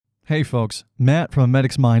Hey folks, Matt from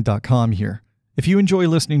medicsmind.com here. If you enjoy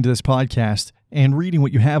listening to this podcast and reading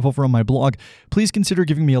what you have over on my blog, please consider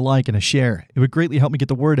giving me a like and a share. It would greatly help me get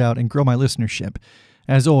the word out and grow my listenership.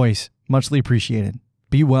 As always, muchly appreciated.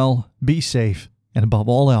 Be well, be safe, and above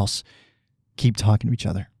all else, keep talking to each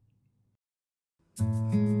other.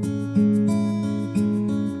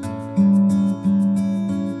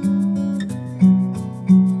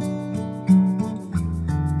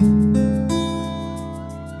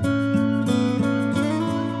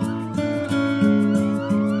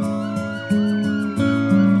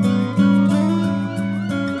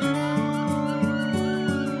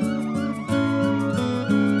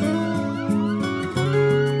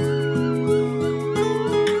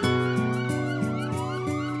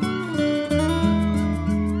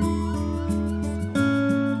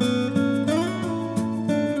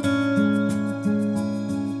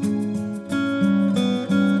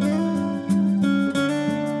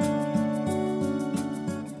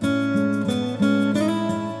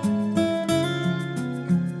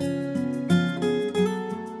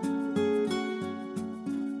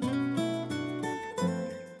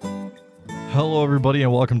 Hello, everybody,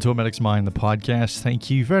 and welcome to A Medic's Mind, the podcast. Thank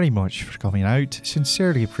you very much for coming out.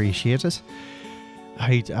 Sincerely appreciate it.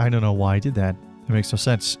 I don't know why I did that. It makes no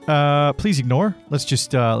sense. Please ignore. Let's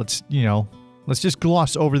just gloss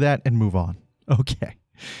over that and move on. Okay.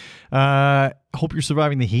 Hope you're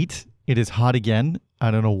surviving the heat. It is hot again.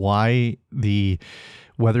 I don't know why the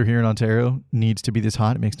weather here in Ontario needs to be this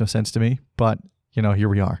hot. It makes no sense to me, but here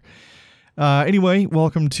we are. Anyway,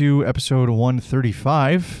 welcome to episode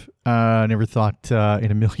 135. I never thought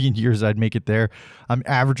in a million years I'd make it there. I'm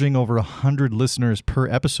averaging over 100 listeners per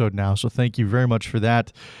episode now, so thank you very much for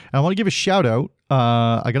that. And I want to give a shout out.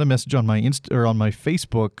 I got a message on my on my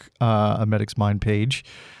Facebook A Medic's Mind page.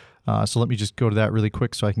 So let me just go to that really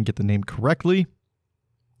quick so I can get the name correctly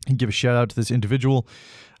and give a shout out to this individual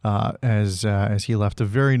as he left a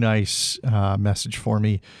very nice message for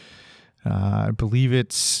me. I believe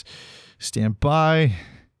it's stand by.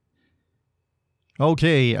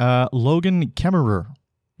 Okay, Logan Kemmerer.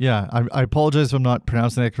 Yeah, I apologize if I'm not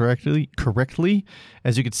pronouncing that correctly.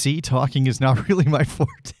 As you can see, talking is not really my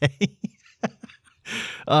forte.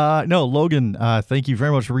 No, Logan, thank you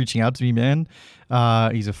very much for reaching out to me, man.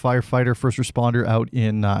 He's a firefighter, first responder out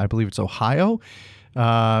in, I believe it's Ohio.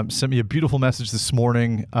 Sent me a beautiful message this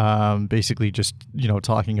morning, basically just,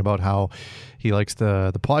 talking about how he likes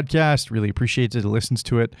the podcast, really appreciates it, listens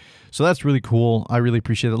to it. So that's really cool. I really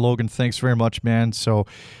appreciate it. Logan, thanks very much, man. So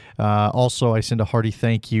also I send a hearty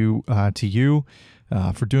thank you to you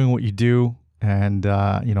for doing what you do and,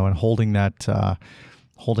 and holding that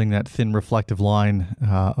thin reflective line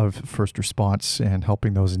of first response and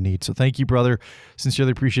helping those in need. So thank you, brother.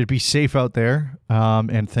 Sincerely appreciate it. Be safe out there.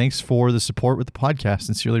 And thanks for the support with the podcast.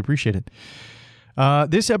 Sincerely appreciate it.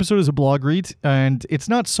 This episode is a blog read, and it's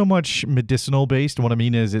not so much medicinal based. What I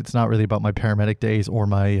mean is it's not really about my paramedic days or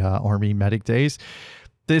my Army medic days.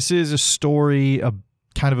 This is a story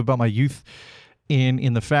kind of about my youth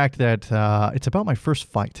in the fact that it's about my first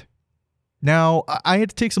fight. Now, I had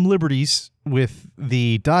to take some liberties with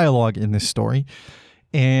the dialogue in this story,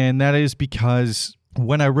 and that is because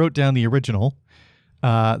when I wrote down the original,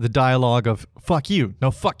 the dialogue of fuck you, no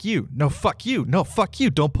fuck you, no fuck you, no fuck you,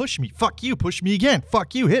 don't push me, fuck you, push me again,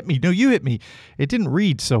 fuck you, hit me, no you hit me, it didn't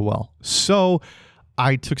read so well. So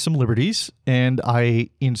I took some liberties and I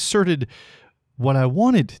inserted what I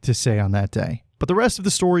wanted to say on that day. But the rest of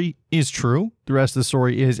the story is true. The rest of the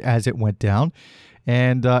story is as it went down.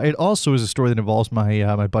 And it also is a story that involves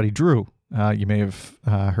my buddy Drew. You may have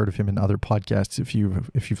heard of him in other podcasts if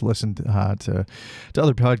you've listened to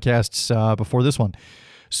other podcasts before this one.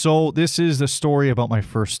 So this is the story about my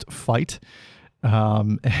first fight,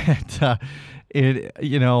 and I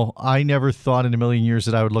never thought in a million years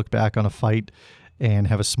that I would look back on a fight and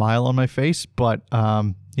have a smile on my face, but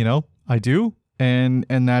I do, and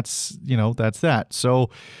that's that.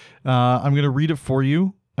 So I'm gonna read it for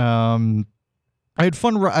you. I had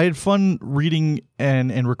fun reading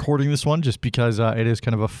and recording this one just because it is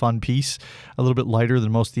kind of a fun piece, a little bit lighter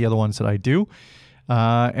than most of the other ones that I do.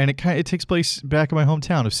 And it takes place back in my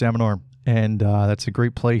hometown of Salmon, and that's a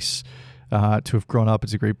great place to have grown up.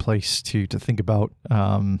 It's a great place to think about,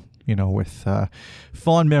 with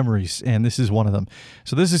fond memories, and this is one of them.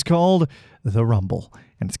 So this is called The Rumble,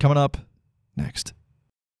 and it's coming up next.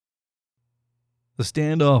 The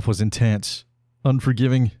standoff was intense,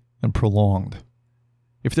 unforgiving, and prolonged.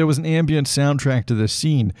 If there was an ambient soundtrack to this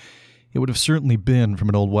scene, it would have certainly been from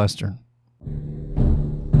an old Western.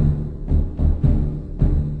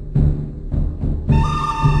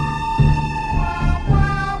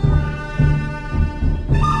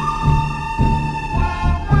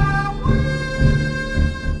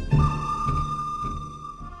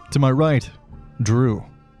 To my right, Drew,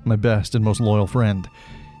 my best and most loyal friend,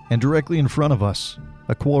 and directly in front of us,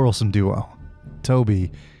 a quarrelsome duo,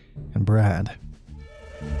 Toby and Brad.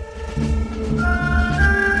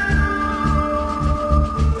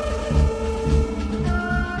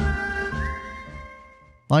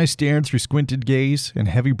 I stared through squinted gaze and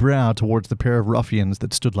heavy brow towards the pair of ruffians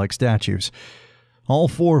that stood like statues. All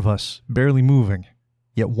four of us, barely moving,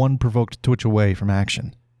 yet one provoked a twitch away from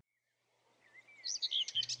action.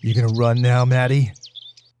 "You gonna run now, Matty?"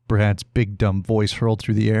 Brad's big dumb voice hurled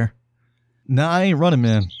through the air. "Nah, I ain't running,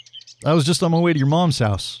 man. I was just on my way to your mom's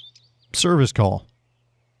house. Service call.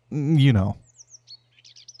 You know."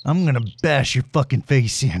 "I'm gonna bash your fucking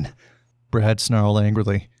face in," Brad snarled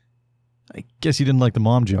angrily. I guess he didn't like the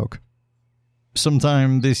mom joke.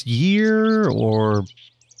 "Sometime this year, or..."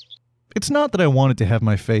 It's not that I wanted to have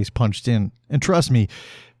my face punched in, and trust me,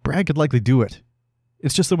 Brad could likely do it.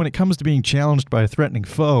 It's just that when it comes to being challenged by a threatening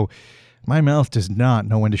foe, my mouth does not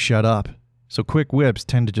know when to shut up, so quick whips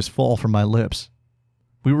tend to just fall from my lips.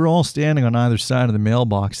 We were all standing on either side of the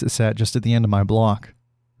mailbox that sat just at the end of my block.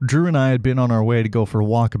 Drew and I had been on our way to go for a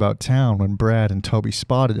walk about town when Brad and Toby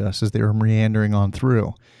spotted us as they were meandering on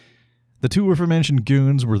through. The two aforementioned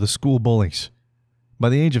goons were the school bullies. By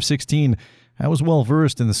the age of 16, I was well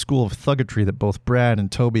versed in the school of thuggetry that both Brad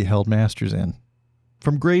and Toby held masters in.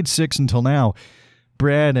 From grade 6 until now,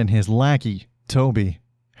 Brad and his lackey, Toby,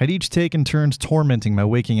 had each taken turns tormenting my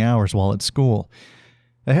waking hours while at school.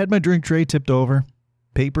 I had my drink tray tipped over,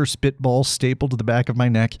 paper spitballs stapled to the back of my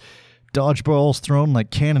neck, dodgeballs thrown like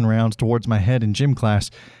cannon rounds towards my head in gym class,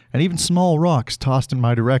 and even small rocks tossed in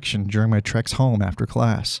my direction during my treks home after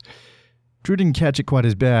class. Drew didn't catch it quite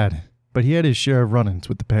as bad, but he had his share of run-ins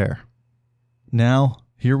with the pair. Now,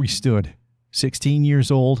 here we stood, 16 years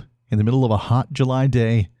old, in the middle of a hot July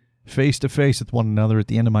day, face to face with one another at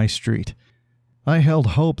the end of my street. I held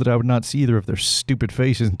hope that I would not see either of their stupid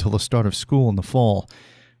faces until the start of school in the fall,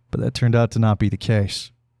 but that turned out to not be the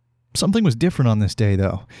case. Something was different on this day,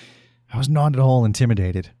 though. I was not at all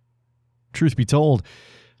intimidated. Truth be told,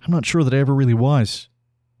 I'm not sure that I ever really was.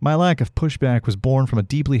 My lack of pushback was born from a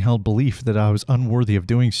deeply held belief that I was unworthy of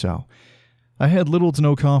doing so. I had little to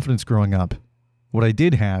no confidence growing up. What I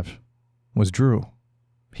did have was Drew.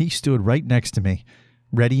 He stood right next to me,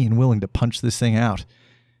 ready and willing to punch this thing out.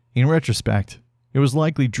 In retrospect, it was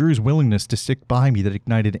likely Drew's willingness to stick by me that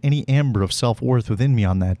ignited any ember of self-worth within me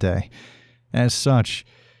on that day. As such,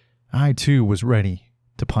 I too was ready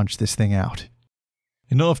to punch this thing out.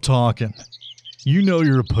 "Enough talking. You know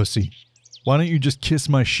you're a pussy. Why don't you just kiss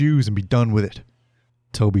my shoes and be done with it?"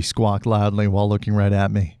 Toby squawked loudly while looking right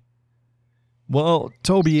at me. "Well,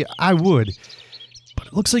 Toby, I would, but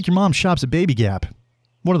it looks like your mom shops at Baby Gap.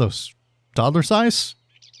 What are those, toddler size?"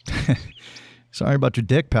 "Sorry about your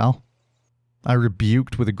dick, pal," I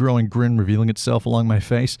rebuked with a growing grin revealing itself along my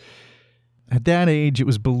face. At that age, it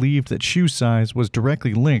was believed that shoe size was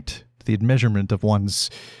directly linked to the measurement of one's,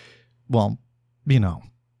 well, you know.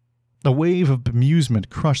 A wave of bemusement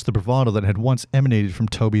crushed the bravado that had once emanated from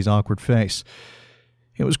Toby's awkward face.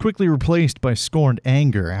 It was quickly replaced by scorned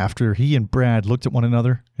anger after he and Brad looked at one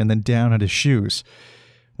another and then down at his shoes.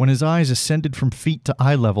 When his eyes ascended from feet to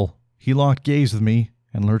eye level, he locked gaze with me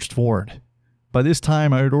and lurched forward. By this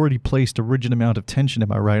time, I had already placed a rigid amount of tension in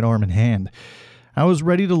my right arm and hand. I was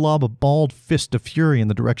ready to lob a balled fist of fury in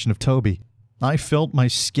the direction of Toby. I felt my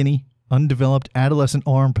skinny, undeveloped adolescent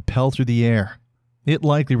arm propel through the air. It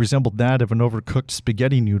likely resembled that of an overcooked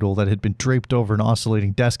spaghetti noodle that had been draped over an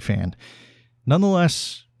oscillating desk fan.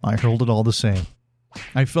 Nonetheless, I hurled it all the same.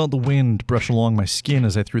 I felt the wind brush along my skin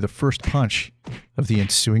as I threw the first punch of the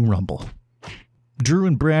ensuing rumble. Drew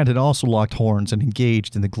and Brad had also locked horns and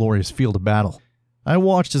engaged in the glorious field of battle. I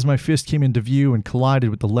watched as my fist came into view and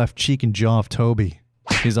collided with the left cheek and jaw of Toby.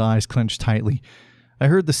 His eyes clenched tightly. I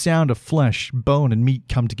heard the sound of flesh, bone, and meat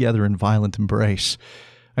come together in violent embrace.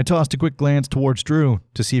 I tossed a quick glance towards Drew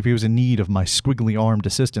to see if he was in need of my squiggly-armed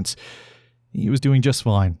assistance. He was doing just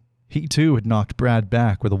fine. He too had knocked Brad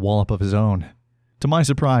back with a wallop of his own. To my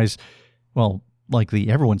surprise, well, likely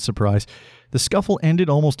everyone's surprise, the scuffle ended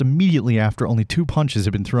almost immediately after only 2 punches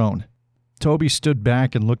had been thrown. Toby stood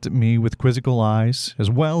back and looked at me with quizzical eyes, as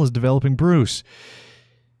well as developing Bruce.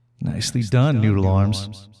 Nicely done, Noodle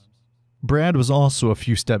Arms. Brad was also a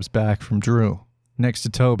few steps back from Drew, next to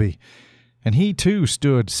Toby, and he too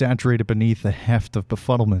stood saturated beneath the heft of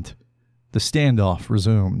befuddlement. The standoff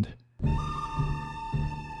resumed.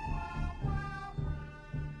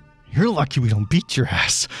 "You're lucky we don't beat your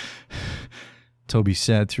ass," Toby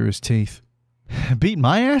said through his teeth. "Beat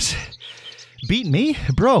my ass? Beat me?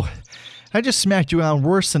 Bro, I just smacked you out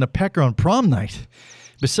worse than a pecker on prom night.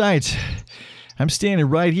 Besides, I'm standing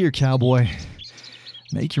right here, cowboy.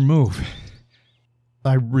 Make your move.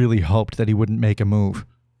 I really hoped that he wouldn't make a move.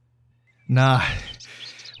 Nah,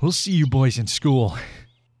 we'll see you boys in school.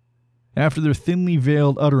 After their thinly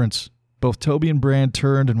veiled utterance, both Toby and Brand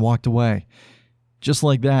turned and walked away. Just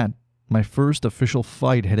like that, my first official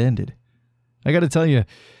fight had ended. I gotta tell you,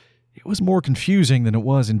 it was more confusing than it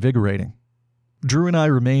was invigorating. Drew and I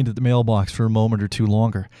remained at the mailbox for a moment or two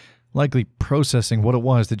longer, likely processing what it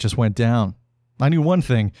was that just went down. I knew one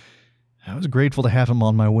thing. I was grateful to have him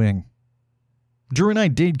on my wing. Drew and I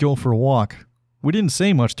did go for a walk. We didn't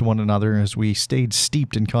say much to one another as we stayed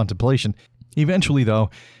steeped in contemplation. Eventually, though,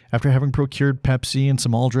 after having procured Pepsi and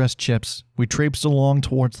some all-dressed chips, we traipsed along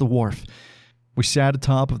towards the wharf. We sat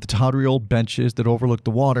atop of the tawdry old benches that overlooked the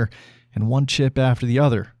water, and one chip after the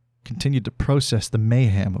other continued to process the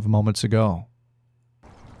mayhem of moments ago.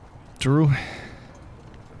 Drew?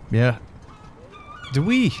 Yeah. Did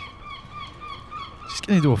we just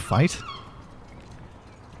get into a fight?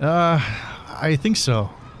 I think so.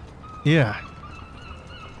 Yeah.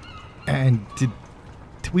 And did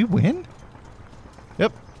we win?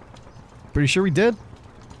 Yep. Pretty sure we did.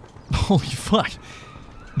 Holy fuck.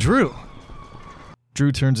 Drew.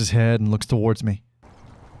 Drew turns his head and looks towards me.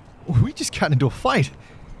 We just got into a fight.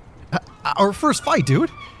 Our first fight,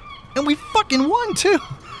 dude. And we fucking won, too.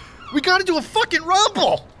 We got into a fucking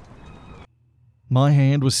rumble. My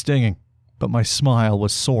hand was stinging, but my smile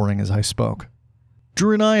was soaring as I spoke.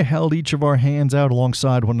 Drew and I held each of our hands out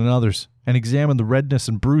alongside one another's and examined the redness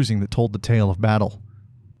and bruising that told the tale of battle.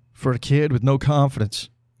 For a kid with no confidence,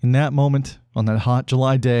 in that moment, on that hot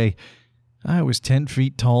July day, I was 10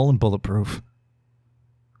 feet tall and bulletproof.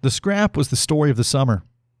 The scrap was the story of the summer.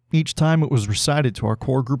 Each time it was recited to our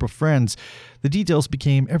core group of friends, the details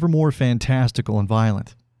became ever more fantastical and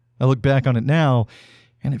violent. I look back on it now,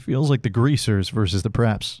 and it feels like the Greasers versus the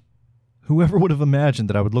Preps. Whoever would have imagined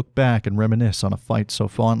that I would look back and reminisce on a fight so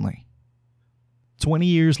fondly? 20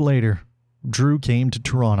 years later, Drew came to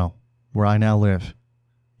Toronto, where I now live.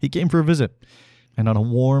 He came for a visit, and on a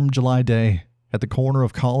warm July day, at the corner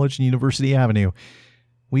of College and University Avenue,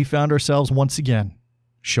 we found ourselves once again,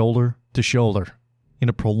 shoulder to shoulder, in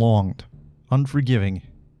a prolonged, unforgiving,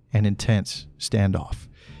 and intense standoff.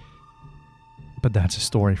 But that's a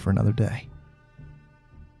story for another day.